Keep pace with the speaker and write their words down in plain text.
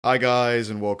Hi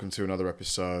guys, and welcome to another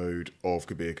episode of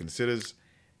Kabir Considers.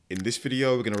 In this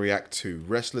video, we're going to react to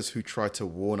wrestlers who try to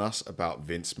warn us about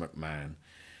Vince McMahon.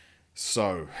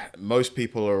 So, most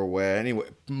people are aware, anyway,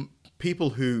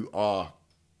 people who are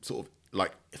sort of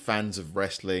like fans of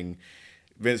wrestling,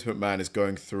 Vince McMahon is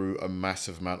going through a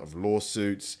massive amount of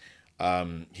lawsuits.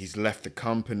 He's left the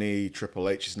company. Triple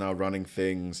H is now running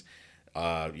things.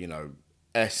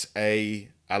 SA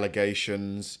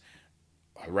allegations,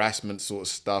 harassment sort of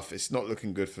stuff. It's not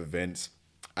looking good for Vince.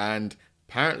 And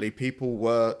apparently people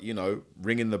were,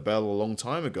 ringing the bell a long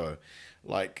time ago,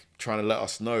 like trying to let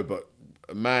us know. But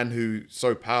a man who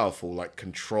so powerful, like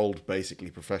controlled basically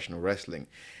professional wrestling,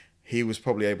 he was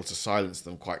probably able to silence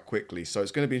them quite quickly. So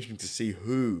it's going to be interesting to see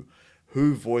who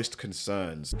voiced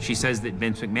concerns. She says that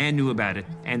Vince McMahon knew about it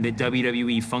and that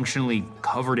WWE functionally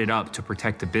covered it up to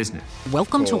protect the business.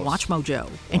 Welcome to Watch Mojo.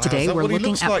 And today we're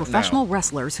looking at professional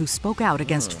wrestlers who spoke out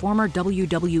against former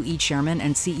WWE chairman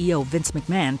and CEO Vince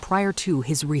McMahon prior to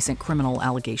his recent criminal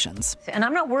allegations. And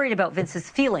I'm not worried about Vince's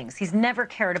feelings. He's never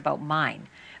cared about mine.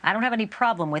 I don't have any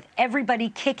problem with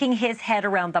everybody kicking his head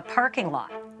around the parking lot.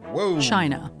 Whoa.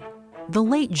 China. The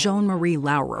late Joan Marie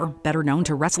Laurer, better known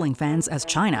to wrestling fans as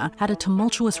Chyna, had a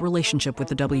tumultuous relationship with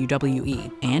the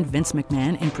WWE, and Vince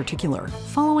McMahon in particular.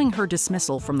 Following her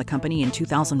dismissal from the company in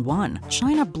 2001,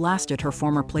 Chyna blasted her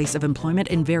former place of employment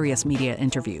in various media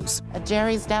interviews. At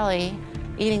Jerry's Deli,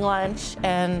 eating lunch,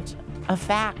 and a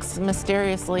fax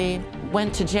mysteriously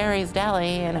went to Jerry's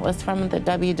Deli, and it was from the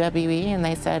WWE, and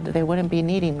they said they wouldn't be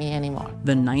needing me anymore.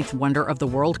 The ninth wonder of the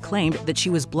world claimed that she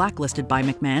was blacklisted by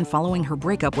McMahon following her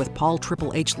breakup with Paul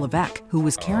Triple H Levesque, who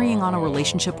was carrying on a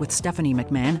relationship with Stephanie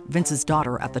McMahon, Vince's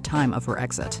daughter, at the time of her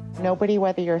exit. Nobody,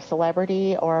 whether you're a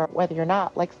celebrity or whether you're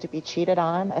not, likes to be cheated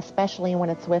on, especially when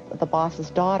it's with the boss's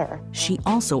daughter. She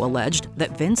also alleged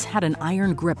that Vince had an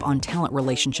iron grip on talent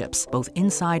relationships, both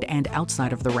inside and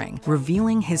outside of the ring,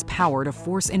 revealing his power to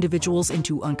force individuals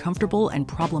into uncomfortable and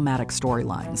problematic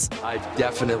storylines. I've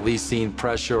definitely seen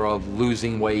pressure of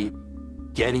losing weight,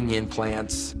 getting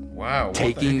implants,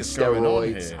 taking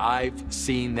steroids. I've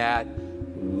seen that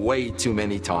way too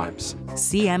many times.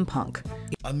 CM Punk.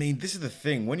 I mean, this is the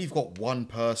thing. When you've got one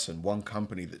person, one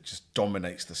company that just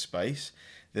dominates the space,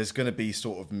 there's going to be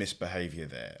sort of misbehavior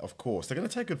there. Of course, they're going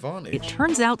to take advantage. It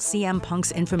turns out CM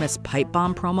Punk's infamous pipe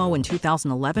bomb promo in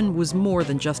 2011 was more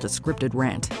than just a scripted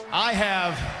rant. I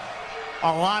have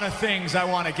a lot of things I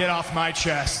want to get off my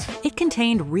chest. It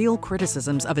contained real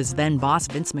criticisms of his then-boss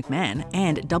Vince McMahon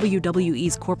and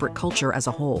WWE's corporate culture as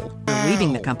a whole.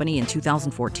 Leaving the company in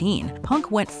 2014,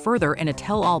 Punk went further in a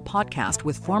tell-all podcast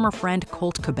with former friend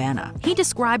Colt Cabana. He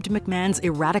described McMahon's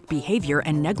erratic behavior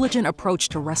and negligent approach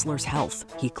to wrestlers' health.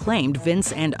 He claimed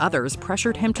Vince and others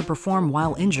pressured him to perform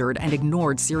while injured and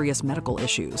ignored serious medical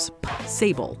issues.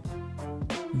 Sable.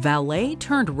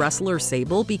 Valet-turned-wrestler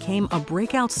Sable became a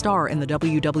breakout star in the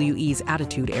WWE's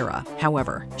Attitude Era.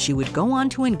 However, she would go on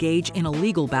to engage in a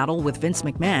legal battle with Vince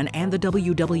McMahon and the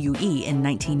WWE in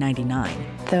 1999.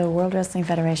 The World Wrestling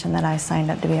Federation that I signed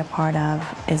up to be a part of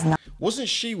is not. Wasn't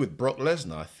she with Brock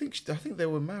Lesnar? I think they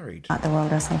were married. Not the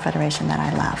World Wrestling Federation that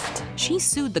I left. She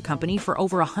sued the company for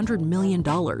over $100 million,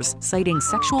 citing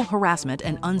sexual harassment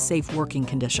and unsafe working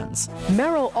conditions.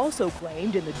 Merrill also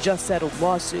claimed in the just-settled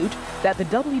lawsuit that the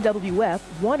WWF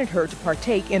wanted her to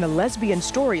partake in a lesbian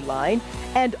storyline,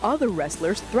 and other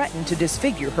wrestlers threatened to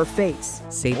disfigure her face.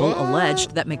 Sable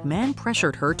alleged that McMahon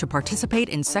pressured her to participate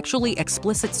in sexually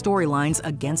explicit storylines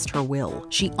against her will.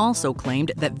 She also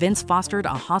claimed that Vince fostered a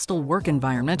hostile work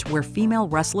environment where female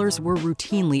wrestlers were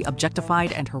routinely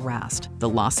objectified and harassed. The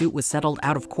lawsuit was settled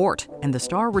out of court, and the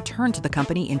star returned to the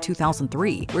company in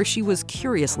 2003, where she was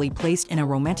curiously placed in a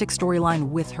romantic storyline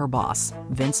with her boss,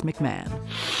 Vince McMahon.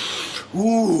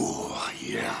 Ooh,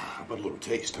 yeah, but a little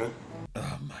taste, huh?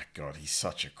 Oh my God, he's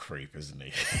such a creep, isn't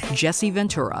he? Jesse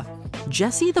Ventura.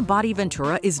 Jesse the Body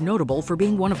Ventura is notable for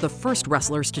being one of the first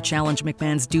wrestlers to challenge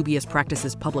McMahon's dubious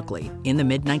practices publicly. In the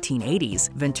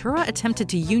mid-1980s, Ventura attempted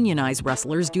to unionize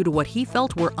wrestlers due to what he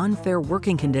felt were unfair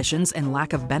working conditions and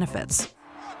lack of benefits.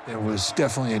 There was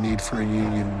definitely a need for a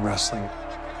union in wrestling.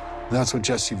 That's what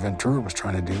Jesse Ventura was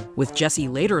trying to do. With Jesse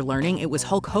later learning it was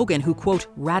Hulk Hogan who, quote,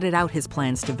 ratted out his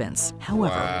plans to Vince.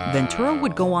 However, Ventura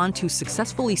would go on to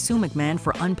successfully sue McMahon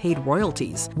for unpaid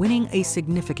royalties, winning a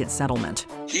significant settlement.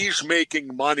 He's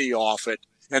making money off it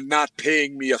and not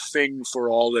paying me a thing for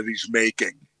all that he's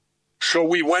making. So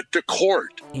we went to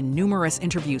court. In numerous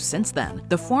interviews since then,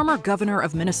 the former governor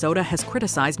of Minnesota has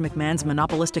criticized McMahon's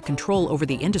monopolistic control over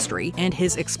the industry and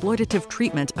his exploitative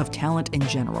treatment of talent in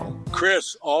general.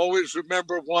 Chris, always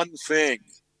remember one thing.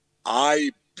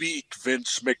 I beat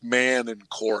Vince McMahon in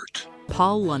court.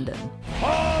 Paul London.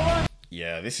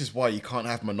 Yeah, this is why you can't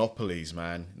have monopolies,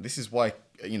 man. This is why,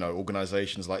 you know,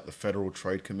 organizations like the Federal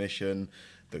Trade Commission,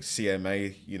 the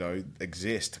CMA, you know,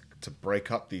 exist to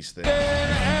break up these things.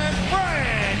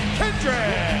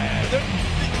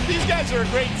 These guys are a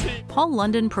great team. Paul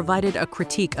London provided a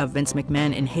critique of Vince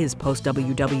McMahon in his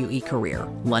post-WWE career.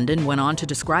 London went on to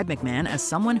describe McMahon as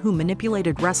someone who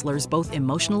manipulated wrestlers both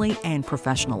emotionally and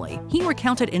professionally. He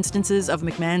recounted instances of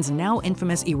McMahon's now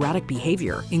infamous erratic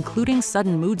behavior, including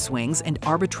sudden mood swings and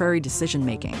arbitrary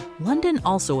decision-making. London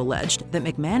also alleged that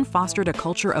McMahon fostered a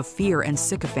culture of fear and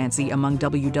sycophancy among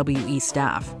WWE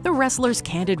staff. The wrestler's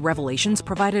candid revelations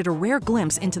provided a rare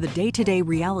glimpse into the day-to-day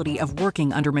reality of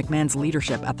working under McMahon's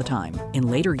leadership at the time. In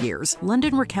later years,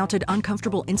 London recounted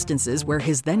uncomfortable instances where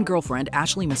his then-girlfriend,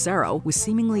 Ashley Massaro, was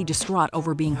seemingly distraught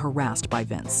over being harassed by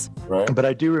Vince. Right. But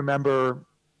I do remember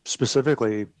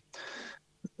specifically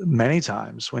many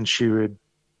times when she would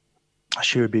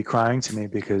be crying to me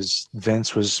because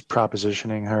Vince was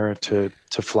propositioning her to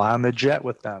fly on the jet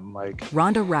with them. Like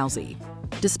Ronda Rousey.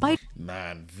 Despite...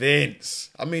 Man, Vince.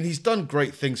 I mean, he's done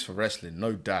great things for wrestling,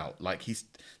 no doubt. Like,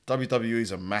 WWE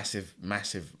is a massive,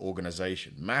 massive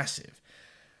organization. Massive.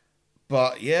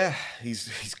 But yeah,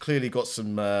 he's clearly got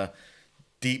some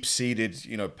deep-seated,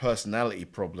 you know, personality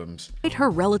problems. Despite her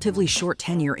relatively short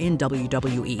tenure in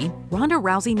WWE, Ronda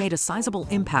Rousey made a sizable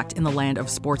impact in the land of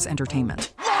sports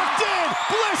entertainment. Locked in!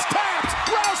 Bliss tapped!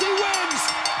 Rousey wins!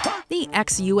 The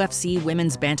ex-UFC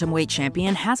women's bantamweight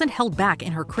champion hasn't held back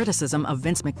in her criticism of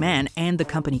Vince McMahon and the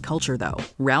company culture, though.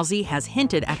 Rousey has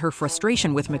hinted at her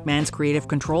frustration with McMahon's creative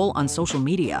control on social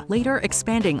media, later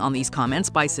expanding on these comments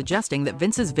by suggesting that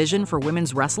Vince's vision for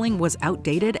women's wrestling was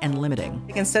outdated and limiting.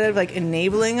 Instead of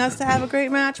enabling us to have a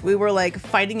great match, we were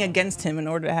fighting against him in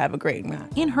order to have a great match.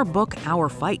 In her book, Our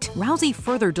Fight, Rousey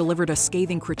further delivered a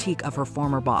scathing critique of her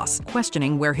former boss,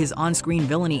 questioning where his on-screen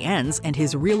villainy ends and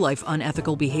his real-life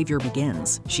unethical behavior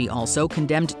begins. She also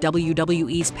condemned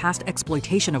WWE's past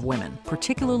exploitation of women,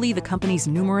 particularly the company's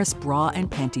numerous bra and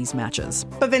panties matches.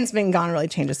 But Vince being gone really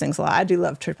changes things a lot. I do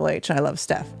love Triple H. I love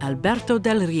Steph. Alberto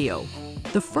Del Rio,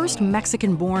 the first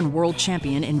Mexican-born world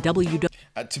champion in WWE.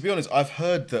 To be honest, I've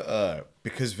heard that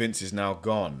because Vince is now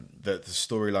gone, that the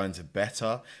storylines are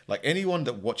better. Like, anyone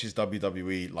that watches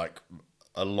WWE,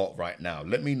 a lot right now,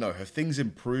 let me know. Have things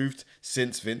improved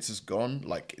since Vince is gone?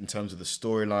 Like, in terms of the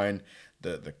storyline,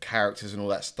 the characters and all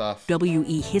that stuff.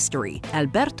 WE history.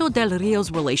 Alberto Del Rio's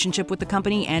relationship with the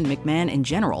company and McMahon in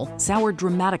general soured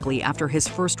dramatically after his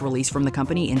first release from the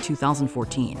company in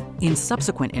 2014. In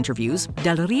subsequent interviews,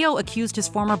 Del Rio accused his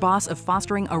former boss of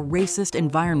fostering a racist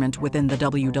environment within the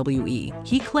WWE.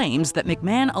 He claims that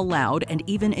McMahon allowed and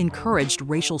even encouraged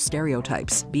racial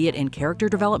stereotypes, be it in character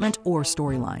development or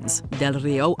storylines. Del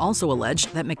Rio also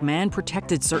alleged that McMahon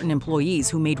protected certain employees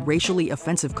who made racially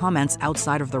offensive comments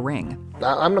outside of the ring.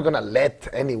 I'm not going to let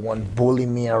anyone bully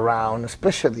me around,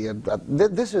 especially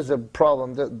this is a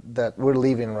problem that we're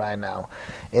living right now.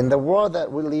 In the world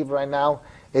that we live right now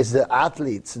is the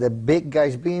athletes, the big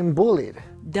guys being bullied.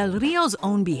 Del Rio's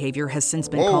own behavior has since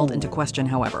been called into question,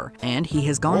 however, and he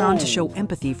has gone on to show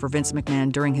empathy for Vince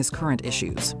McMahon during his current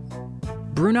issues.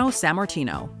 Bruno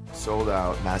Sammartino. Sold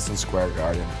out Madison Square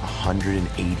Garden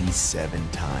 187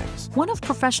 times. One of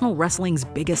professional wrestling's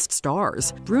biggest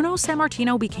stars, Bruno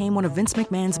Sammartino became one of Vince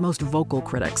McMahon's most vocal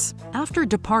critics. After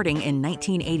departing in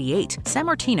 1988,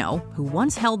 Sammartino, who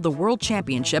once held the World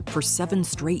Championship for 7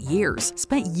 straight years,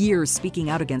 spent years speaking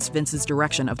out against Vince's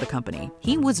direction of the company.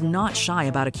 He was not shy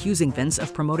about accusing Vince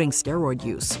of promoting steroid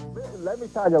use. Let me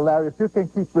tell you, Larry, if you can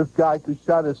keep this guy to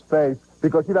shut his face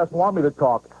because he doesn't want me to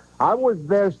talk. I was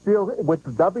there still with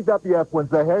the WWF when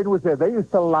Zahid was there. They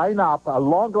used to line up a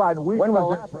long line. We when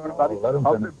was that, everybody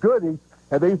of the goodies,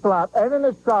 and they used to line up. And then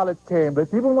the Charlotte came, but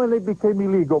even when they became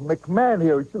illegal, McMahon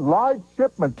here, large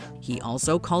shipments. He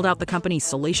also called out the company's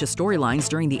salacious storylines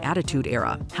during the Attitude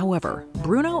Era. However,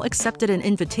 Bruno accepted an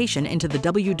invitation into the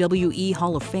WWE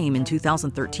Hall of Fame in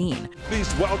 2013.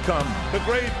 Please welcome the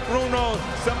great Bruno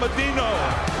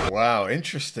Sammartino. Wow,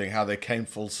 interesting how they came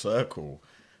full circle.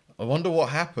 I wonder what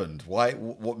happened.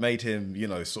 What made him,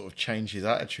 sort of change his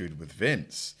attitude with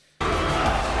Vince?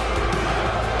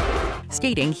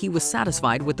 Stating he was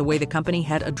satisfied with the way the company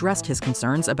had addressed his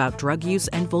concerns about drug use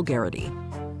and vulgarity.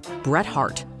 Bret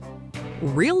Hart.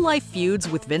 Real-life feuds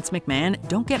with Vince McMahon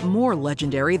don't get more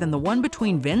legendary than the one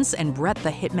between Vince and Bret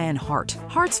the Hitman Hart.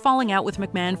 Hart's falling out with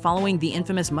McMahon following the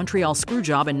infamous Montreal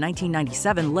Screwjob in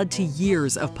 1997 led to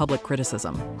years of public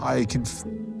criticism. I can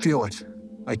feel it.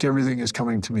 Like everything is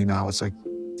coming to me now. It's like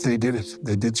They did it.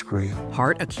 They did screw you.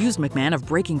 Hart accused McMahon of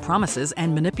breaking promises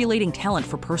and manipulating talent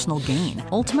for personal gain,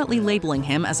 ultimately labeling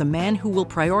him as a man who will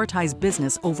prioritize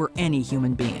business over any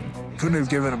human being. Couldn't have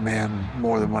given a man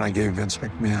more than what I gave Vince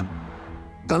McMahon.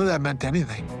 None of that meant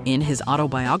anything. In his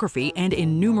autobiography and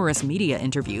in numerous media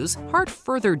interviews, Hart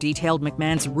further detailed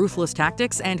McMahon's ruthless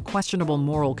tactics and questionable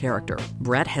moral character.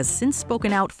 Bret has since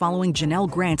spoken out following Janelle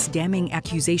Grant's damning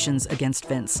accusations against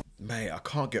Vince. Mate, I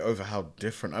can't get over how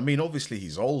different. I mean, obviously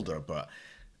he's older, but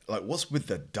like, what's with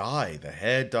the dye, the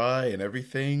hair dye and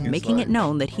everything? Making it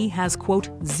known that he has, quote,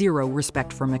 zero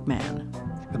respect for McMahon.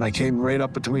 And I came right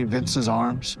up between Vince's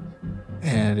arms,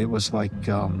 and it was like,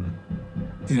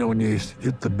 you know, when you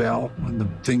hit the bell and the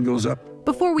thing goes up.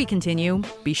 Before we continue,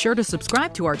 be sure to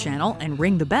subscribe to our channel and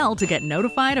ring the bell to get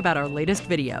notified about our latest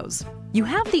videos. You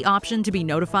have the option to be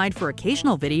notified for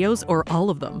occasional videos or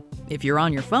all of them. If you're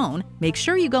on your phone, make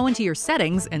sure you go into your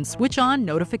settings and switch on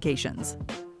notifications.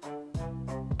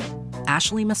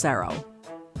 Ashley Massaro.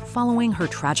 Following her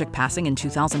tragic passing in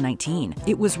 2019,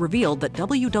 it was revealed that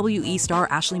WWE star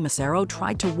Ashley Massaro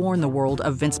tried to warn the world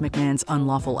of Vince McMahon's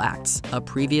unlawful acts. A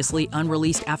previously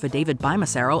unreleased affidavit by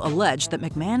Massaro alleged that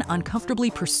McMahon uncomfortably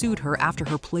pursued her after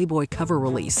her Playboy cover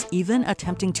release, even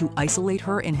attempting to isolate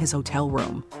her in his hotel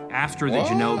room. After the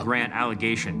Janelle Grant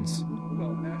allegations,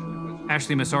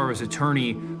 Ashley Massaro's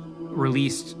attorney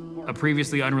released a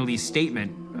previously unreleased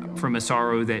statement from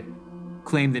Massaro that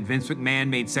claimed that Vince McMahon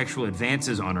made sexual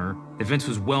advances on her, that Vince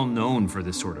was well known for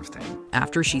this sort of thing.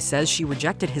 After she says she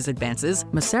rejected his advances,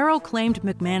 Massaro claimed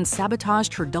McMahon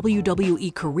sabotaged her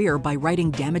WWE career by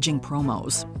writing damaging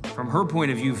promos. From her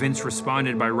point of view, Vince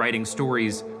responded by writing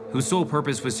stories whose sole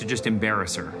purpose was to just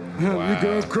embarrass her. Wow. You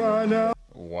gonna cry now?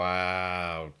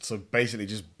 Wow. So basically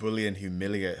just bully and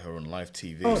humiliate her on live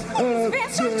TV.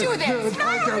 Vince, don't do this! No,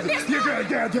 you're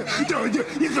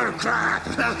gonna cry!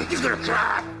 You're gonna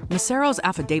cry! Massaro's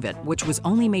affidavit, which was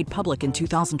only made public in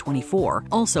 2024,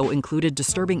 also included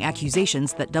disturbing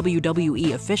accusations that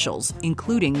WWE officials,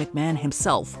 including McMahon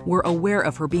himself, were aware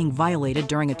of her being violated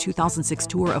during a 2006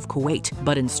 tour of Kuwait,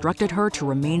 but instructed her to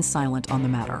remain silent on the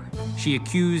matter. She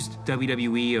accused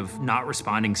WWE of not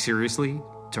responding seriously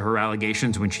to her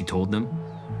allegations when she told them.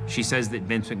 She says that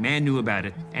Vince McMahon knew about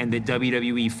it and that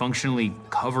WWE functionally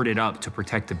covered it up to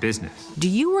protect the business. Do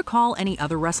you recall any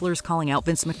other wrestlers calling out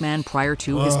Vince McMahon prior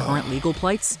to his current legal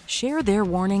plights? Share their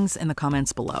warnings in the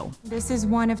comments below. This is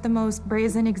one of the most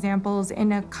brazen examples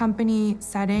in a company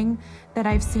setting that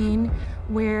I've seen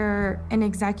where an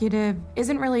executive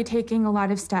isn't really taking a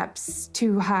lot of steps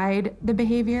to hide the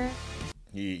behavior.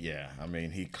 Yeah, I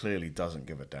mean, he clearly doesn't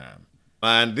give a damn.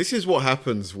 And this is what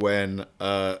happens when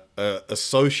a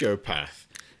sociopath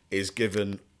is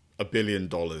given $1 billion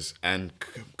and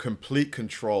complete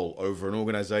control over an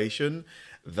organization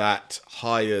that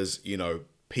hires, you know,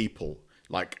 people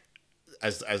like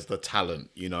as the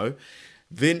talent, you know.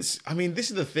 Vince, I mean,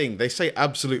 this is the thing. They say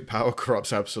absolute power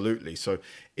corrupts absolutely. So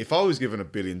if I was given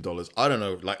 $1 billion, I don't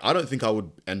know, like, I don't think I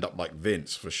would end up like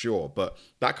Vince for sure. But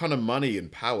that kind of money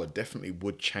and power definitely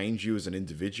would change you as an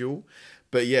individual.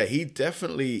 But yeah, he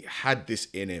definitely had this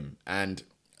in him. And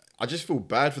I just feel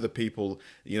bad for the people,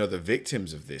 you know, the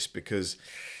victims of this, because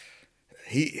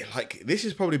this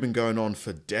has probably been going on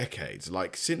for decades,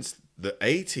 like since the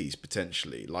 80s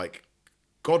potentially. Like,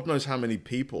 God knows how many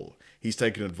people he's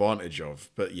taken advantage of.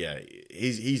 But yeah,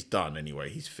 he's done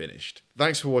anyway. He's finished.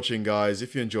 Thanks for watching, guys.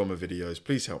 If you enjoy my videos,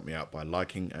 please help me out by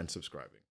liking and subscribing.